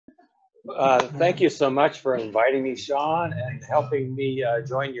Thank you so much for inviting me, Sean, and helping me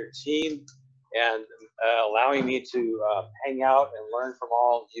join your team and allowing me to hang out and learn from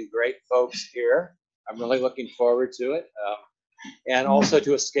all you great folks here. I'm really looking forward to it, and also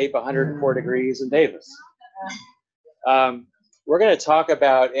to escape 104 degrees in Davis. We're going to talk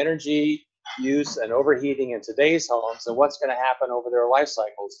about energy use and overheating in today's homes and what's going to happen over their life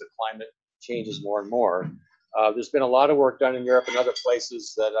cycles as the climate changes more and more. There's been a lot of work done in Europe and other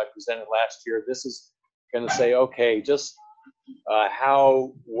places that I presented last year. This is going to say, okay, just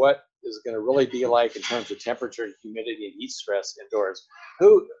what is going to really be like in terms of temperature and humidity and heat stress indoors.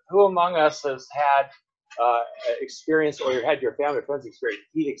 Who among us has had experience, or had your family or friends experience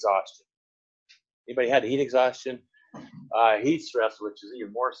heat exhaustion? Anybody had heat exhaustion? Heat stress, which is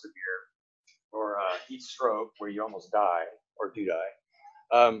even more severe, or heat stroke, where you almost die or do die.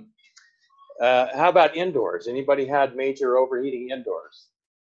 How about indoors? Anybody had major overheating indoors?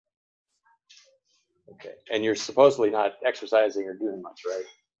 Okay, and you're supposedly not exercising or doing much, right?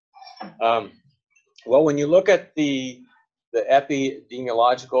 Well, when you look at the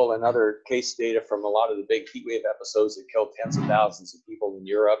epidemiological and other case data from a lot of the big heat wave episodes that killed tens of thousands of people in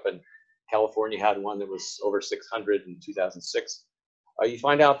Europe, and California had one that was over 600 in 2006, you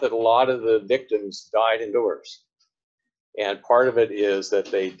find out that a lot of the victims died indoors. And part of it is that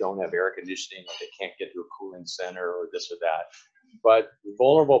they don't have air conditioning, or they can't get to a cooling center, or this or that. But the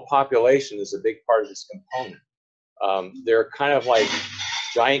vulnerable population is a big part of this component. They're kind of like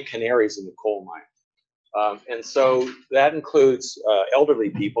giant canaries in the coal mine. And so that includes elderly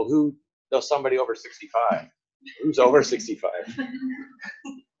people. Who knows somebody over 65? Who's over 65?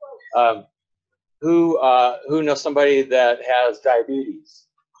 Who knows somebody that has diabetes?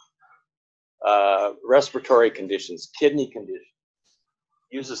 Respiratory conditions, kidney conditions,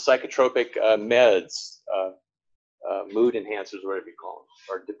 uses psychotropic meds, mood enhancers, whatever you call them,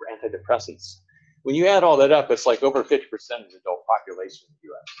 or antidepressants. When you add all that up, it's like over 50% of the adult population in the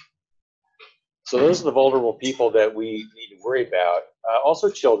US. So those are the vulnerable people that we need to worry about.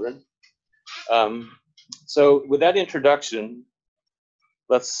 Also children. So with that introduction,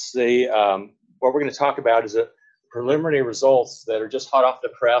 let's see, what we're going to talk about is preliminary results that are just hot off the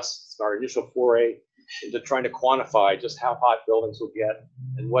press. It's our initial foray into trying to quantify just how hot buildings will get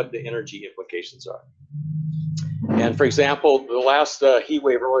and what the energy implications are. And for example, the last heat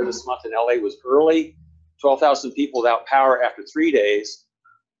wave earlier this month in LA was early, 12,000 people without power after 3 days,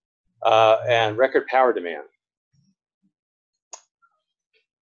 and record power demand.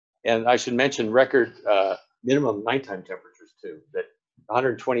 And I should mention record minimum nighttime temperatures too, that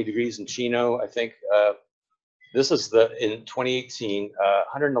 120 degrees in Chino, I think. This is in 2018,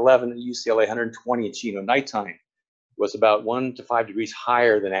 111 at UCLA, 120 in Chino. Nighttime was about 1 to 5 degrees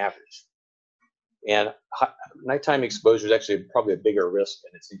higher than average. And nighttime exposure is actually probably a bigger risk,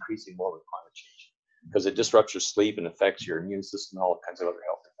 and it's increasing more with climate change because it disrupts your sleep and affects your immune system and all kinds of other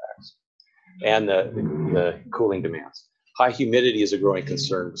health effects. And the cooling demands. High humidity is a growing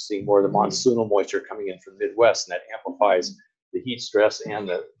concern. We're seeing more of the monsoonal moisture coming in from the Midwest, and that amplifies the heat stress and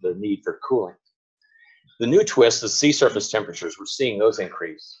the need for cooling. The new twist is sea surface temperatures. We're seeing those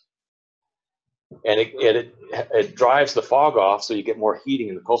increase. And it drives the fog off, so you get more heating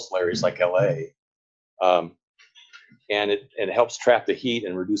in the coastal areas like LA. And it helps trap the heat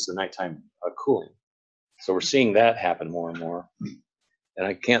and reduce the nighttime cooling. So we're seeing that happen more and more. And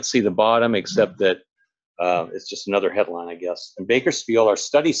I can't see the bottom except that it's just another headline, I guess. In Bakersfield, our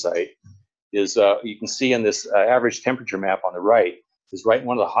study site is, you can see in this average temperature map on the right, is right in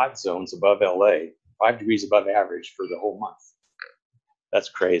one of the hot zones above LA. 5 degrees above average for the whole month. That's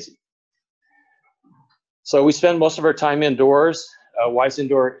crazy. So we spend most of our time indoors. Why is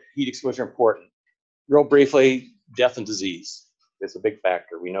indoor heat exposure important? Real briefly, death and disease is a big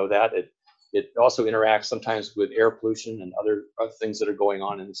factor. We know that. It also interacts sometimes with air pollution and other things that are going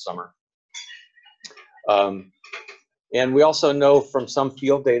on in the summer. And we also know from some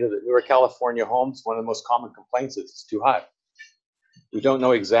field data that newer California homes, one of the most common complaints is it's too hot. We don't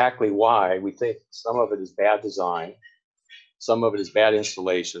know exactly why. We think some of it is bad design, some of it is bad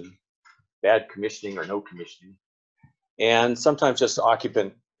installation, bad commissioning or no commissioning, and sometimes just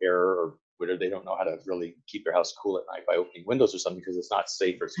occupant error, or whether they don't know how to really keep their house cool at night by opening windows or something because it's not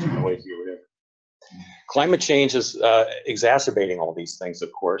safe or it's too noisy or whatever. Climate change is exacerbating all these things,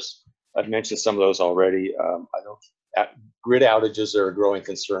 of course. I've mentioned some of those already. Grid outages are a growing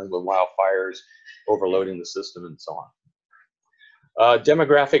concern with wildfires overloading the system and so on.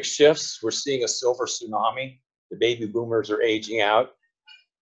 Demographic shifts, we're seeing a silver tsunami. The baby boomers are aging out,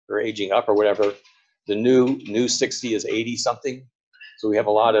 or aging up or whatever. The new 60 is 80 something. So we have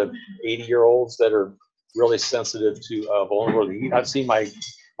a lot of 80-year-olds that are really sensitive to vulnerable heat. I've seen my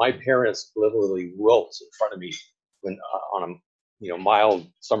my parents literally wilt in front of me when on a mild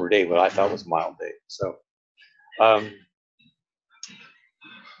summer day, what I thought was a mild day. So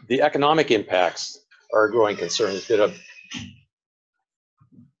the economic impacts are a growing concern. It's been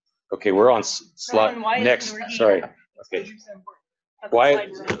okay, we're on slide next. Sorry. Okay. Why?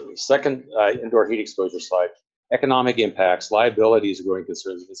 Second indoor heat exposure slide. Economic impacts, liability is a growing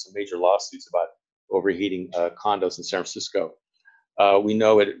concern. There's been some major lawsuits about overheating condos in San Francisco. We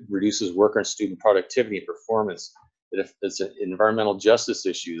know it reduces worker and student productivity and performance. It's an environmental justice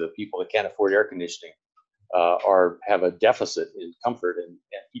issue. The people that can't afford air conditioning have a deficit in comfort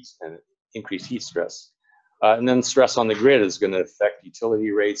and increased heat stress. And then stress on the grid is going to affect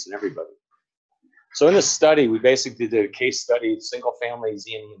utility rates and everybody. So in this study, we basically did a case study, single family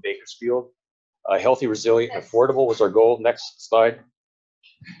ZNE in Bakersfield. Healthy, resilient, affordable was our goal. Next slide.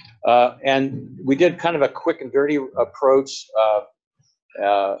 And we did kind of a quick and dirty approach,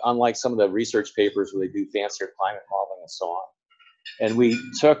 unlike some of the research papers where they do fancier climate modeling and so on. And we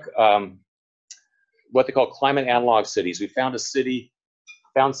took what they call climate analog cities. We found cities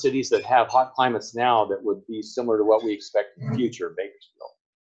that have hot climates now that would be similar to what we expect in the future in Bakersfield.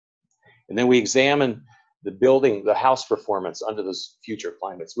 And then we examined the house performance under those future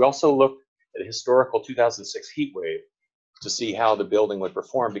climates. We also looked at a historical 2006 heat wave to see how the building would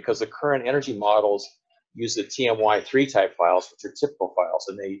perform, because the current energy models use the TMY3 type files, which are typical files,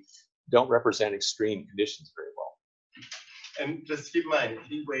 and they don't represent extreme conditions very well. And just keep in mind,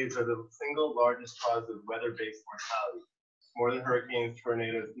 heat waves are the single largest cause of weather-based mortality. More than hurricanes,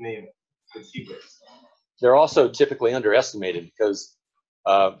 tornadoes, name it. It's heat waves. They're also typically underestimated because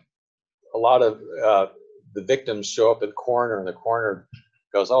a lot of the victims show up at the coroner, and the coroner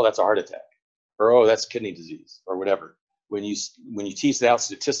goes, "Oh, that's a heart attack," or "Oh, that's kidney disease," or whatever. When you tease it out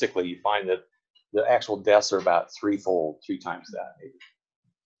statistically, you find that the actual deaths are about three times that maybe.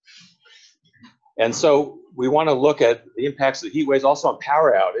 And so we want to look at the impacts of the heat waves, also on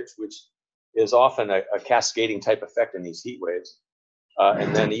power outage, which is often a cascading type effect in these heat waves.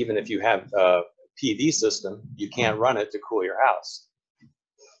 And then even if you have a PV system, you can't run it to cool your house.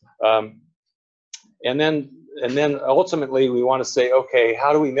 And then ultimately we want to say, okay,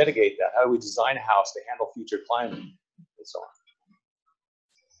 how do we mitigate that? How do we design a house to handle future climate and so on?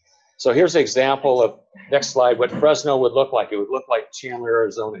 So here's an example of, next slide, what Fresno would look like. It would look like Chandler,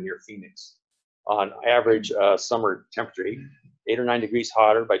 Arizona near Phoenix on average summer temperature, 8 or 9 degrees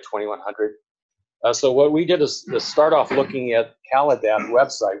hotter by 2100. So what we did is to start off looking at CalAdapt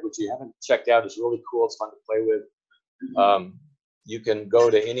website, which you haven't checked out. It's really cool. It's fun to play with. You can go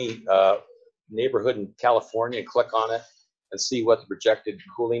to any neighborhood in California and click on it and see what the projected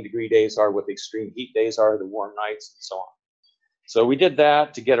cooling degree days are, what the extreme heat days are, the warm nights, and so on. So we did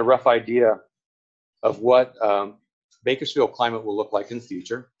that to get a rough idea of what Bakersfield climate will look like in the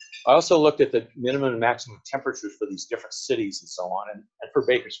future. I also looked at the minimum and maximum temperatures for these different cities and so on, and for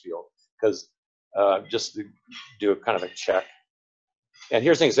Bakersfield, because just to do a kind of a check. And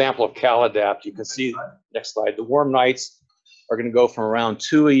here's an example of CalAdapt. You can see, next slide, the warm nights are going to go from around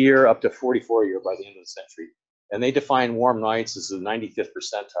 2 a year up to 44 a year by the end of the century. And they define warm nights as the 95th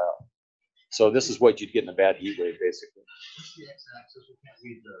percentile. So this is what you'd get in a bad heat wave, basically.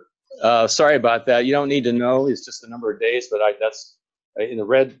 Sorry about that. You don't need to know. It's just the number of days, but that's in the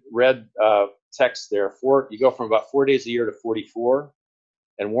red text there. You go from about 4 days a year to 44.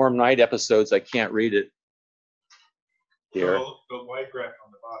 And warm night episodes, I can't read it here. The white graph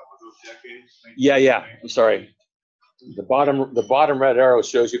on the bottom, are those decades? Yeah. I'm sorry. The bottom red arrow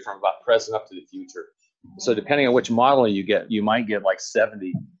shows you from about present up to the future. So depending on which model you get, you might get like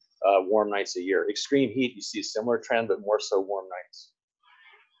 70 warm nights a year. Extreme heat, you see a similar trend, but more so warm nights.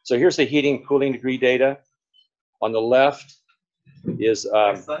 So here's the heating cooling degree data. On the left is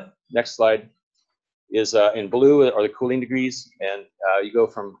next slide is in blue are the cooling degrees, and you go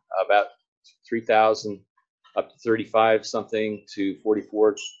from about 3,000 up to 35 something to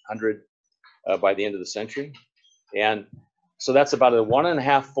 4,400 by the end of the century. And so that's about a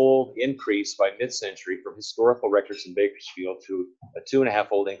 1.5-fold increase by mid-century from historical records in Bakersfield to a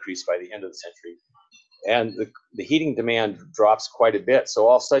 2.5-fold increase by the end of the century. And the heating demand drops quite a bit. So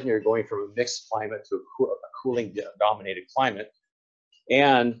all of a sudden you're going from a mixed climate to a cooling dominated climate.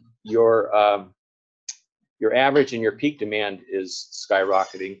 And your average and your peak demand is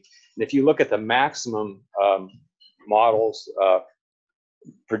skyrocketing. And if you look at the maximum models,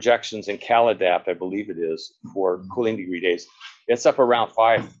 projections in CalAdapt, I believe it is, for cooling degree days, it's up around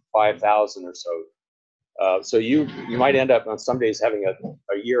 5,000 or so. So you might end up on some days having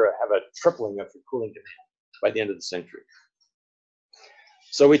a year have a tripling of your cooling demand by the end of the century.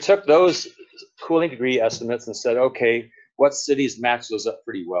 So we took those cooling degree estimates and said, okay, what cities match those up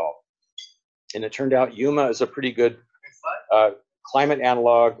pretty well. And it turned out Yuma is a pretty good climate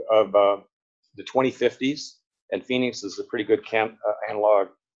analog of the 2050s, and Phoenix is a pretty good analog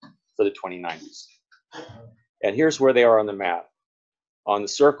for the 2090s. And here's where they are on the map. On the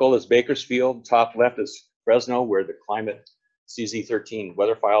circle is Bakersfield, top left is Fresno, where the climate CZ13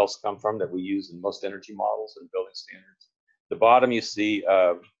 weather files come from that we use in most energy models and building standards. The bottom you see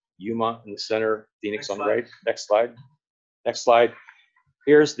Yuma in the center, Phoenix on the right. Next slide. Next slide.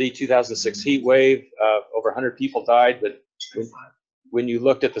 Here's the 2006 heat wave. Over 100 people died, but when you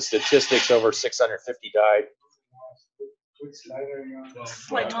looked at the statistics, over 650 died. Which slide are you on?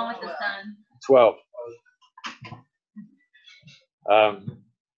 Slide 1 with the sun. 12.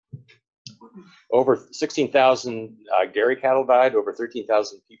 Over 16,000 dairy cattle died, over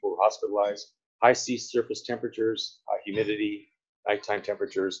 13,000 people were hospitalized. High sea surface temperatures, high humidity, nighttime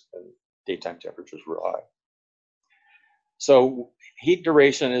temperatures, and daytime temperatures were high. So heat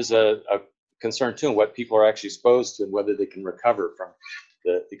duration is a concern too, and what people are actually exposed to and whether they can recover from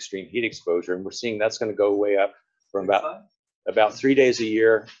the extreme heat exposure. And we're seeing that's going to go way up from about 3 days a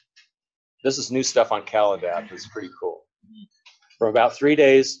year. This is new stuff on CalAdapt. It's pretty cool. From about 3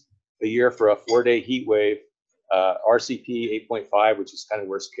 days a year for a 4-day heat wave, RCP 8.5, which is kind of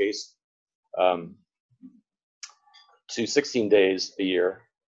worst case, to 16 days a year.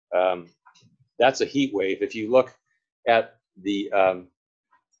 That's a heat wave. If you look at the,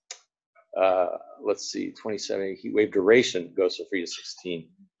 let's see, 27 heat wave duration goes from 3 to 16.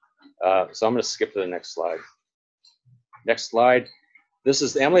 So I'm going to skip to the next slide. Next slide. This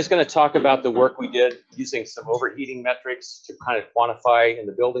is, Emily's going to talk about the work we did using some overheating metrics to kind of quantify in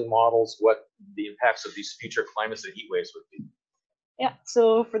the building models what the impacts of these future climates and heat waves would be. Yeah,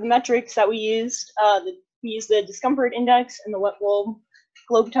 so for the metrics that we used the discomfort index and the wet bulb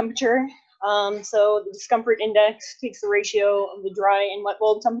globe temperature. So the discomfort index takes the ratio of the dry and wet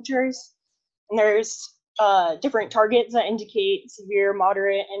bulb temperatures. And there's different targets that indicate severe,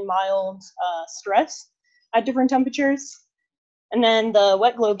 moderate, and mild stress at different temperatures. And then the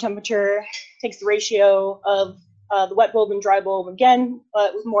wet globe temperature takes the ratio of the wet bulb and dry bulb again,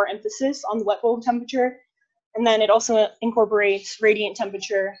 but with more emphasis on the wet bulb temperature. And then it also incorporates radiant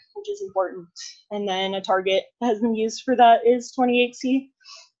temperature, which is important. And then a target that has been used for that is 28C.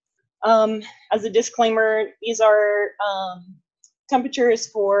 As a disclaimer, these are temperatures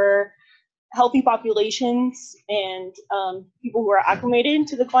for healthy populations and people who are acclimated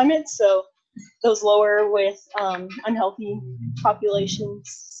to the climate. So those lower with unhealthy populations.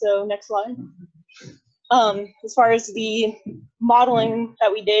 So next slide. As far as the modeling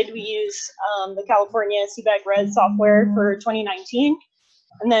that we did, we used the California CBAC Red software for 2019,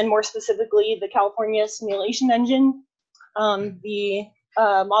 and then more specifically, the California simulation engine. The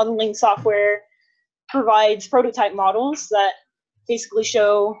modeling software provides prototype models that basically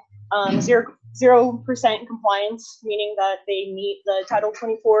show 0% compliance, meaning that they meet the Title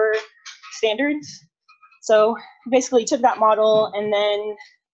 24 standards. So basically took that model and then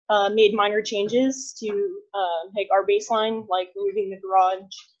made minor changes to like our baseline, like removing the garage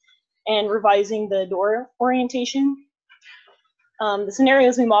and revising the door orientation. The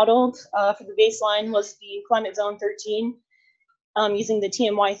scenarios we modeled for the baseline was the climate zone 13 using the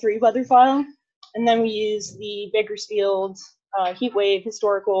TMY3 weather file. And then we used the Bakersfield heat wave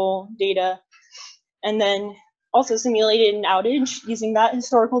historical data, and then also simulated an outage using that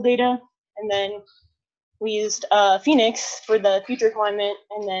historical data. And then we used Phoenix for the future climate,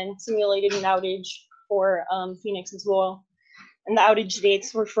 and then simulated an outage for Phoenix as well. And the outage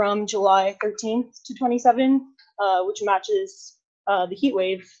dates were from July 13th to 27, which matches the heat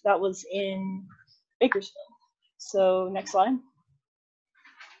wave that was in Bakersfield. So next slide.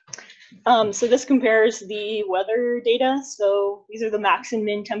 So this compares the weather data. So these are the max and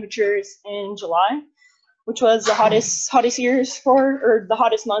min temperatures in July, which was the hottest years for, or the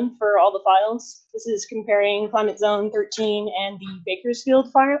hottest month for all the files. This is comparing climate zone 13 and the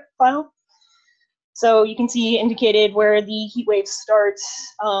Bakersfield file. So you can see indicated where the heat wave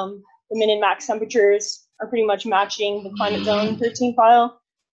starts. The min and max temperatures are pretty much matching the climate zone 13 file,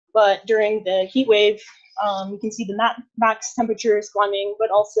 but during the heat wave, you can see the max temperatures climbing,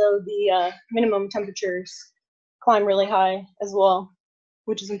 but also the minimum temperatures climb really high as well,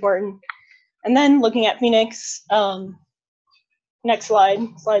 which is important. And then looking at Phoenix, next slide,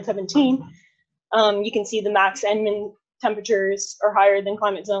 slide 17, you can see the max and min temperatures are higher than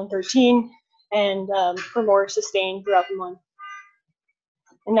climate zone 13 and are more sustained throughout the month.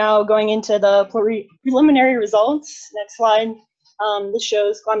 And now going into the preliminary results, next slide, this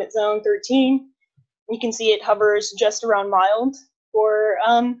shows climate zone 13. You can see it hovers just around mild for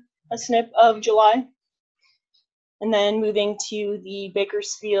a snip of July. And then moving to the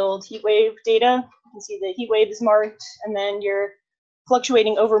Bakersfield heat wave data, you can see the heat wave is marked, and then you're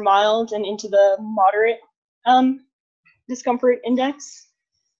fluctuating over mild and into the moderate discomfort index.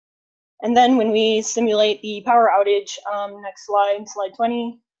 And then when we simulate the power outage, next slide, slide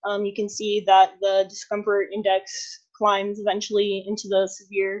 20, you can see that the discomfort index climbs eventually into the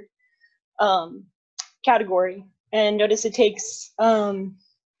severe category. And notice it takes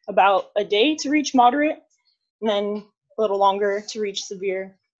about a day to reach moderate, and then a little longer to reach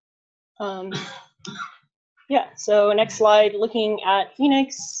severe. Yeah, so next slide, looking at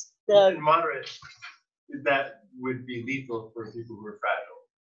Phoenix. And moderate, that would be lethal for people who are fragile.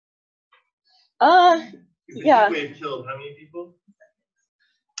 Yeah. The heat wave killed how many people?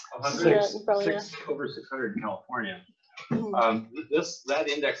 100? Yeah, Over 600 in California. Mhm. That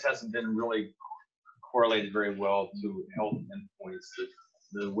index hasn't been really correlated very well to health endpoints that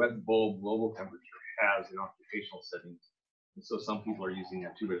the wet bulb global temperature has in occupational settings. And so some people are using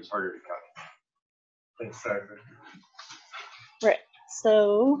that too, but it's harder to cut. Thanks, sorry. Right.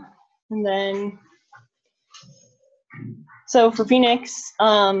 So, and then, so for Phoenix,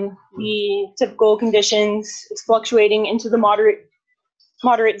 the typical conditions, it's fluctuating into the moderate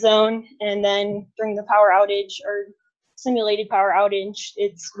zone, and then during the power outage or simulated power outage,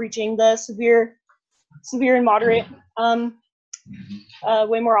 it's reaching the severe and moderate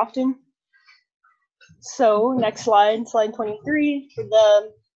way more often. So next slide, slide 23, for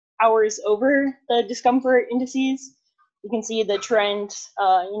the hours over the discomfort indices, you can see the trend,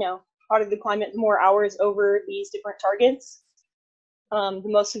 hotter the climate, the more hours over these different targets. The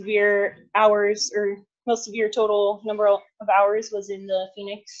most severe hours, or most severe total number of hours, was in the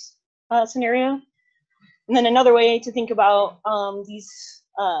Phoenix scenario. And then another way to think about these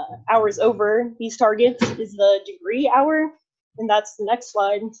hours over these targets is the degree hour, and that's the next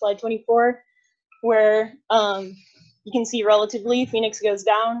slide, slide 24, where you can see relatively Phoenix goes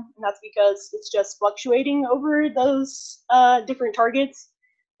down, and that's because it's just fluctuating over those different targets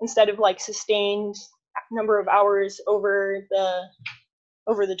instead of like sustained number of hours over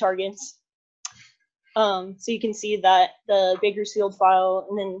the targets. So you can see that the Bakersfield file,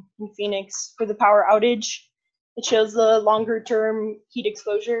 and then in Phoenix for the power outage, it shows the longer term heat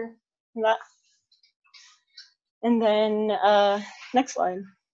exposure in that. And then next slide.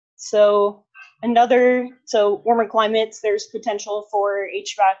 So warmer climates, there's potential for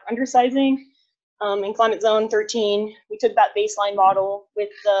HVAC undersizing. In climate zone 13, we took that baseline model with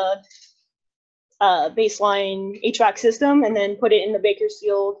the baseline HVAC system and then put it in the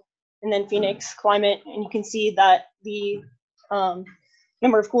Bakersfield and then Phoenix climate, and you can see that the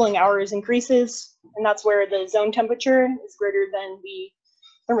number of cooling hours increases, and that's where the zone temperature is greater than the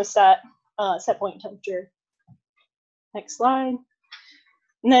thermostat set point temperature. Next slide.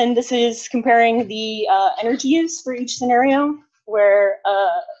 And then this is comparing the energy use for each scenario, where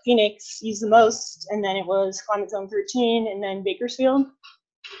Phoenix used the most, and then it was climate zone 13, and then Bakersfield.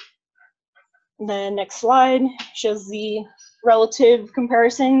 And then next slide shows the relative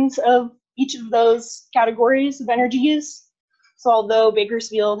comparisons of each of those categories of energy use. So although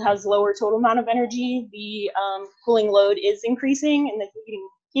Bakersfield has lower total amount of energy, the cooling load is increasing and the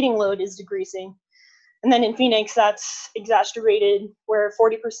heating load is decreasing. And then in Phoenix, that's exacerbated, where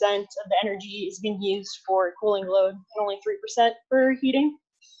 40% of the energy is being used for cooling load and only 3% for heating.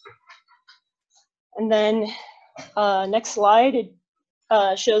 And then next slide, it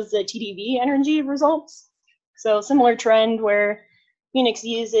shows the TDV energy results. So similar trend where Phoenix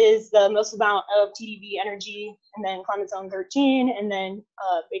uses the most amount of TDV energy, and then climate zone 13, and then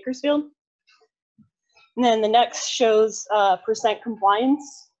Bakersfield. And then the next shows percent compliance.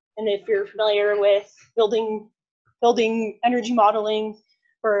 And if you're familiar with building energy modeling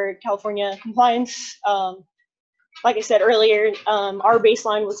for California compliance, like I said earlier, our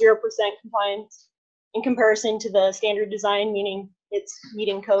baseline was 0% compliance in comparison to the standard design, meaning it's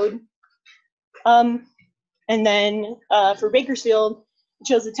meeting code. And then for Bakersfield, it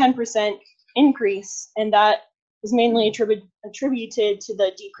shows a 10% increase, and that is mainly attributed to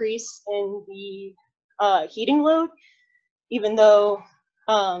the decrease in the heating load, even though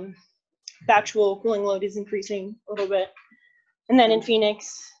the actual cooling load is increasing a little bit. And then in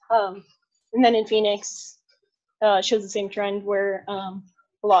Phoenix, shows the same trend where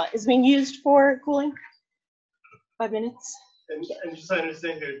a lot is being used for cooling. 5 minutes. And just so I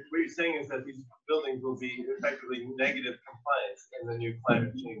understand here, what you're saying is that these buildings will be effectively negative compliance in the new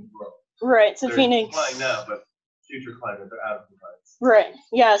climate change world. Right, so They're Phoenix. complying now, but future climate, they're out of compliance. Right,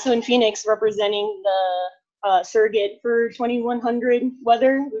 yeah, so in Phoenix, representing the surrogate for 2100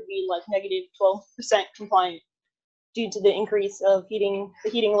 weather would be like negative 12% compliant due to the increase of the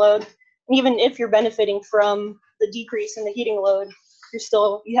heating load. And even if you're benefiting from the decrease in the heating load,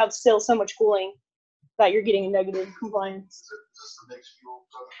 you have still so much cooling that you're getting a negative compliance. Is it just a mixed fuel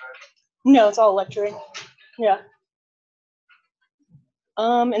prototype? No, it's all electric. Yeah.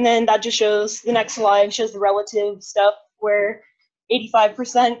 And then that just shows, the next slide shows the relative stuff where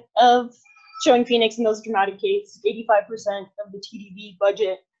 85% of, showing Phoenix in those dramatic cases, 85% of the TDV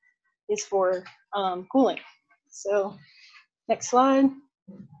budget is for cooling. So next slide.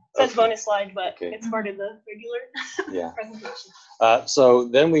 It says bonus slide, but Okay. it's part of the regular presentation. So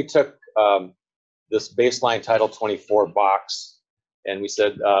then we took this baseline Title 24 box, and we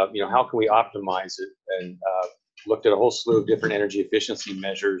said, how can we optimize it? And looked at a whole slew of different energy efficiency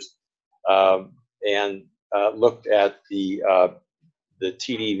measures, and looked at the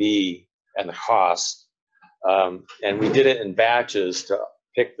TDV and the cost. And we did it in batches to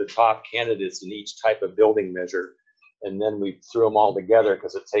pick the top candidates in each type of building measure. And then we threw them all together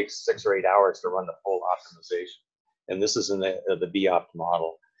because it takes 6 or 8 hours to run the full optimization. And this is in the BOPT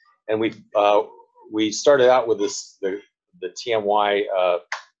model. And we started out with the TMY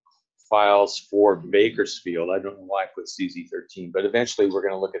files for Bakersfield. I don't know why I put CZ13, but eventually we're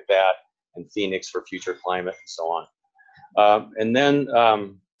going to look at that and Phoenix for future climate and so on. And then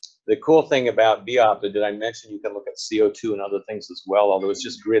the cool thing about BOPT, did I mention you can look at CO2 and other things as well, although it's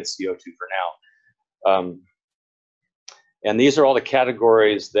just grid CO2 for now. And these are all the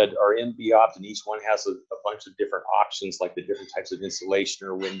categories that are in BOPT, and each one has a bunch of different options, like the different types of insulation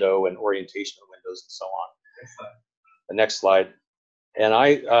or window and orientation of windows and so on. Next slide. The next slide. And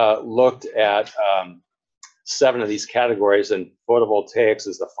I looked at 7 of these categories, and photovoltaics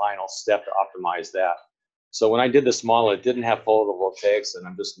is the final step to optimize that. So when I did this model, it didn't have photovoltaics, and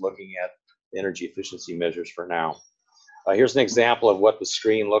I'm just looking at energy efficiency measures for now. Here's an example of what the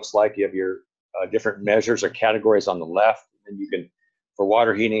screen looks like. You have your different measures or categories on the left, and you can, for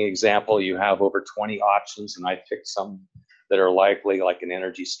water heating example, you have over 20 options, and I picked some that are likely, like an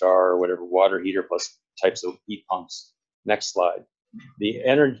Energy Star or whatever, water heater plus types of heat pumps. Next slide.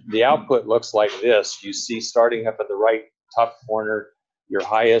 The output looks like this. You see, starting up at the right top corner, your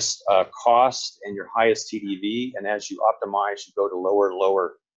highest cost and your highest TDV, and as you optimize, you go to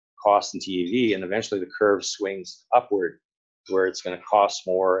lower cost and TDV, and eventually the curve swings upward, where it's going to cost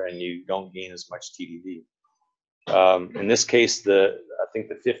more and you don't gain as much TDV. In this case, I think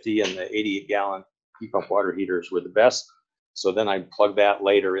the 50 and the 88-gallon heat pump water heaters were the best. So then I plugged that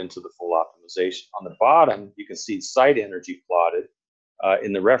later into the full optimization. On the bottom, you can see site energy plotted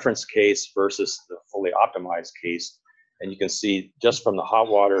in the reference case versus the fully optimized case. And you can see just from the hot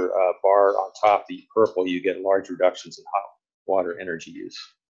water bar on top, the purple, you get large reductions in hot water energy use.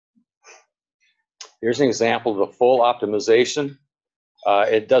 Here's an example of the full optimization.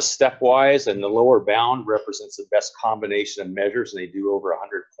 It does stepwise, and the lower bound represents the best combination of measures, and they do over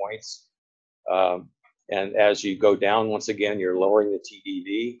 100 points. And as you go down, once again, you're lowering the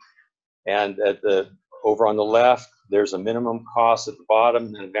TDV. And over on the left, there's a minimum cost at the bottom,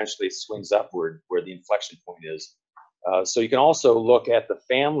 and then eventually it swings upward where the inflection point is. So you can also look at the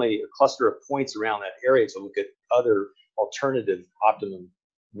family, a cluster of points around that area to look at other alternative optimum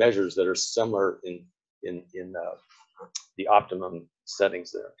measures that are similar in the optimum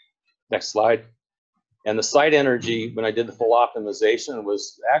settings there. Next slide. And the site energy, when I did the full optimization,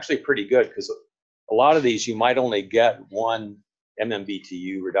 was actually pretty good, because a lot of these you might only get 1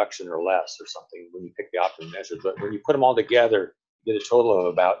 MMBTU reduction or less or something when you pick the optimum measure. But when you put them all together, you get a total of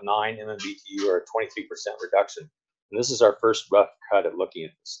about 9 MMBTU or a 23% reduction. And this is our first rough cut at looking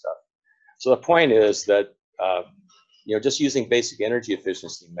at this stuff. So the point is that just using basic energy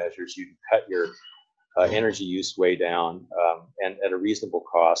efficiency measures, you can cut your energy use way down, and at a reasonable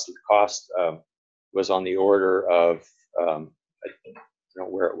cost. The cost was on the order of, I don't know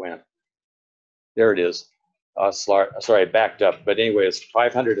where it went. There it is. Sorry, I backed up. But anyway, it's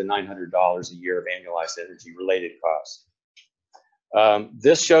 $500 to $900 a year of annualized energy related costs.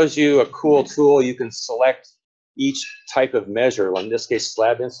 This shows you a cool tool. You can select each type of measure, in this case,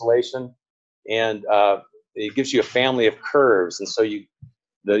 slab insulation, and it gives you a family of curves. And so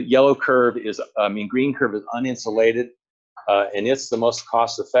the yellow curve green curve is uninsulated, and it's the most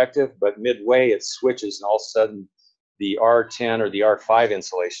cost effective, but midway it switches, and all of a sudden the R10 or the R5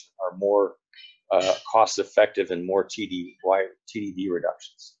 insulation are more cost effective and more TDV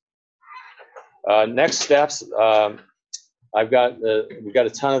reductions. Next steps, we've got a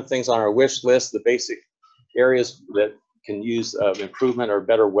ton of things on our wish list. The basic areas that can use improvement are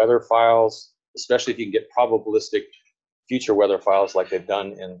better weather files, especially if you can get probabilistic future weather files like they've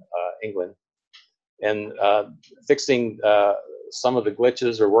done in England, and fixing some of the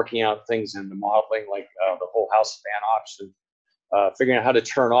glitches or working out things in the modeling, like the whole house fan option, figuring out how to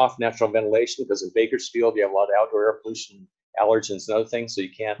turn off natural ventilation, because in Bakersfield you have a lot of outdoor air pollution, allergens, and other things, so you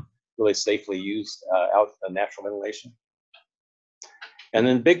can't really safely use natural ventilation. And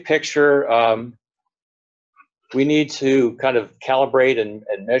then big picture, we need to kind of calibrate and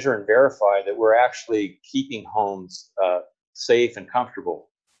measure and verify that we're actually keeping homes safe and comfortable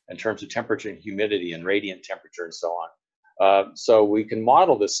in terms of temperature and humidity and radiant temperature and so on. So we can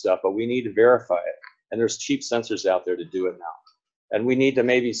model this stuff, but we need to verify it. And there's cheap sensors out there to do it now. And we need to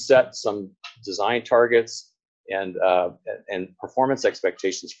maybe set some design targets and performance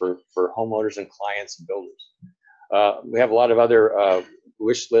expectations for homeowners and clients and builders. We have a lot of other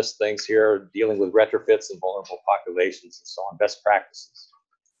wish list things here, dealing with retrofits and vulnerable populations and so on, best practices.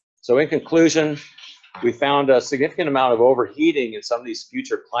 So in conclusion, we found a significant amount of overheating in some of these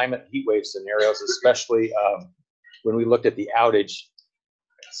future climate heat wave scenarios, especially when we looked at the outage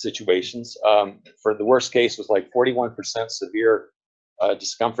situations. For the worst case was like 41% severe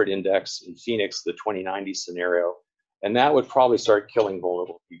discomfort index in Phoenix, the 2090 scenario. And that would probably start killing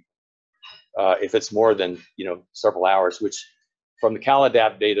vulnerable people if it's more than several hours, which from the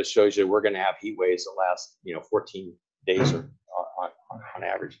CalAdapt data shows you we're going to have heat waves that last 14 days or on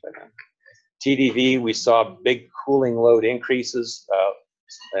average by then. TDV, we saw big cooling load increases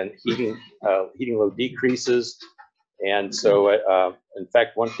and heating load decreases. And so, in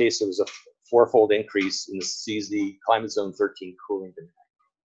fact, one case, it was a fourfold increase in the CZ climate zone 13 cooling demand.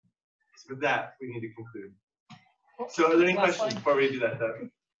 So with that, we need to conclude. So are there any questions before we do that, Doug?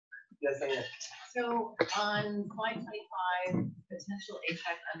 Yes, I am. So on slide 25, potential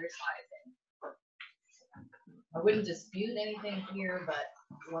HVAC undersizing. I wouldn't dispute anything here, but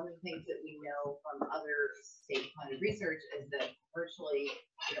one of the things that we know from other state-funded research is that virtually,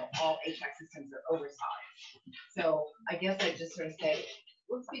 all HVAC systems are oversized. So I guess I just sort of say,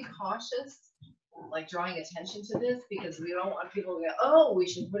 let's be cautious, like drawing attention to this, because we don't want people to go, oh, we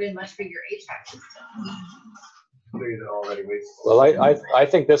should put in much bigger HVAC systems. Well, I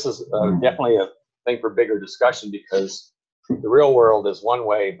think this is definitely a thing for bigger discussion, because the real world is one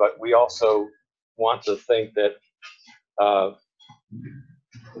way, but we also want to think that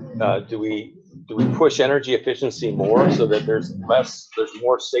do we push energy efficiency more so that there's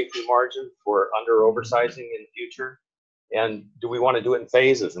more safety margin for under oversizing in the future, and do we want to do it in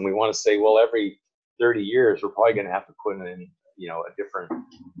phases? And we want to say, well, every 30 years we're probably going to have to put in a different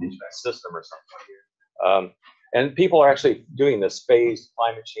HVAC system or something. And people are actually doing this phased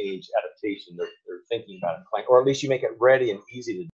climate change adaptation. They're thinking about it, or at least you make it ready and easy to